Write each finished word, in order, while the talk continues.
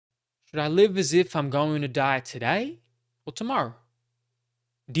Should I live as if I'm going to die today or tomorrow?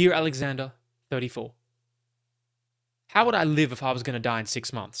 Dear Alexander, 34. How would I live if I was going to die in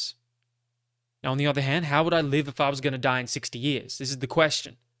 6 months? Now, on the other hand, how would I live if I was going to die in 60 years? This is the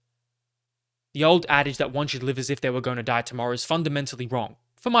question. The old adage that one should live as if they were going to die tomorrow is fundamentally wrong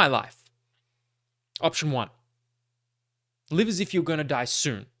for my life. Option 1. Live as if you're going to die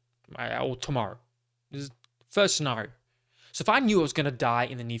soon or tomorrow. This is the first scenario. So if I knew I was going to die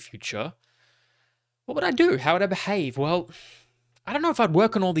in the near future, what would I do? How would I behave? Well, I don't know if I'd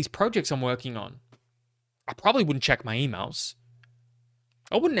work on all these projects I'm working on. I probably wouldn't check my emails.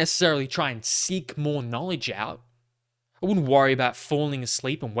 I wouldn't necessarily try and seek more knowledge out. I wouldn't worry about falling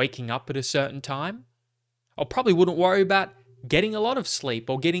asleep and waking up at a certain time. I probably wouldn't worry about getting a lot of sleep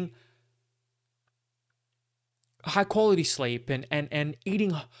or getting high quality sleep and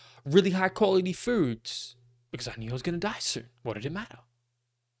eating really high quality foods because I knew I was going to die soon. What did it matter?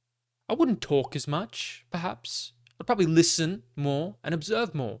 I wouldn't talk as much, perhaps. I'd probably listen more and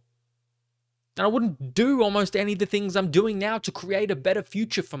observe more. And I wouldn't do almost any of the things I'm doing now to create a better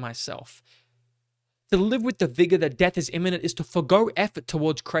future for myself. To live with the vigor that death is imminent is to forgo effort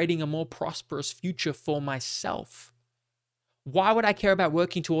towards creating a more prosperous future for myself. Why would I care about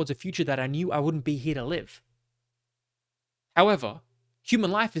working towards a future that I knew I wouldn't be here to live? However, human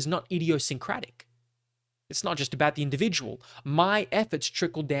life is not idiosyncratic. It's not just about the individual. My efforts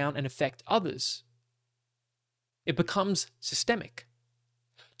trickle down and affect others. It becomes systemic.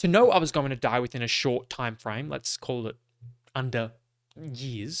 To know I was going to die within a short time frame, let's call it under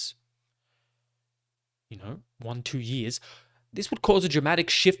years, 1, 2 years, this would cause a dramatic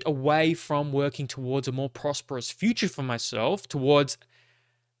shift away from working towards a more prosperous future for myself, towards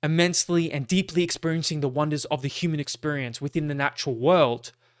immensely and deeply experiencing the wonders of the human experience within the natural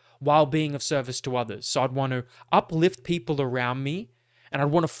world while being of service to others. So I'd want to uplift people around me, and I'd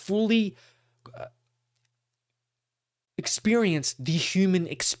want to fully experience the human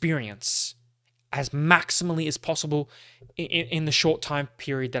experience as maximally as possible in the short time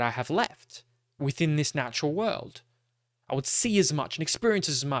period that I have left within this natural world. I would see as much and experience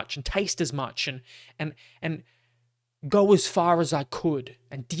as much and taste as much and go as far as I could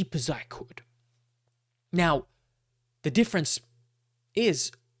and deep as I could. Now, the difference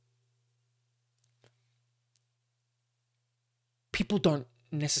is people can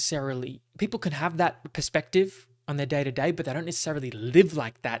have that perspective on their day-to-day, but they don't necessarily live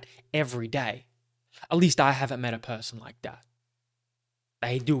like that every day. At least I haven't met a person like that.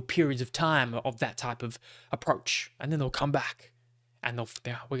 They do periods of time of that type of approach, and then they'll come back, and we're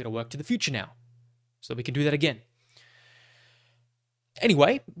going to work to the future now, so we can do that again.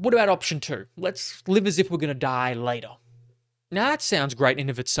 Anyway, what about option 2? Let's live as if we're going to die later. Now that sounds great in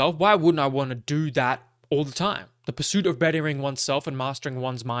of itself. Why wouldn't I want to do that all the time? The pursuit of bettering oneself and mastering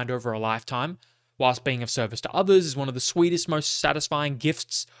one's mind over a lifetime, whilst being of service to others, is one of the sweetest, most satisfying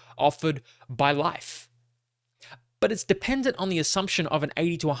gifts offered by life. But it's dependent on the assumption of an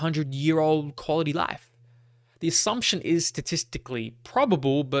 80 to 100-year-old quality life. The assumption is statistically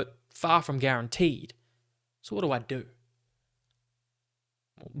probable, but far from guaranteed. So what do I do?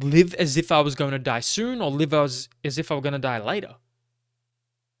 Live as if I was going to die soon, or live as if I were going to die later?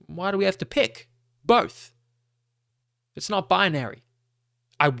 Why do we have to pick? Both. It's not binary.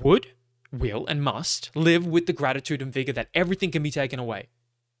 I would, will, and must live with the gratitude and vigor that everything can be taken away.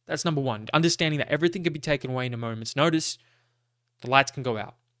 That's number 1. Understanding that everything can be taken away in a moment's notice. The lights can go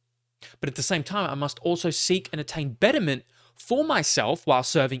out. But at the same time, I must also seek and attain betterment for myself while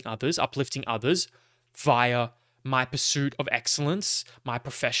serving others, uplifting others via my pursuit of excellence, my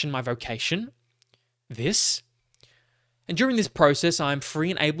profession, my vocation. And during this process, I am free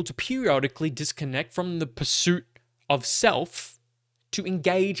and able to periodically disconnect from the pursuit of self to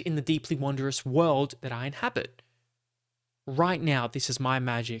engage in the deeply wondrous world that I inhabit. Right now, this is my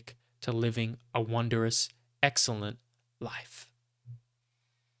magic to living a wondrous, excellent life.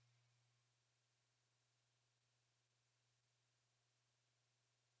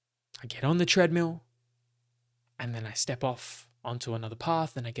 I get on the treadmill, and then I step off onto another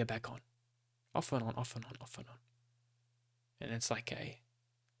path, and I get back on. Off and on, off and on, off and on. And it's like a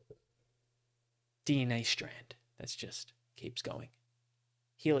DNA strand that just keeps going,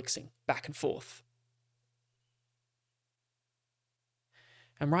 helixing back and forth.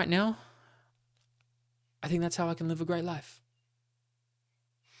 And right now, I think that's how I can live a great life.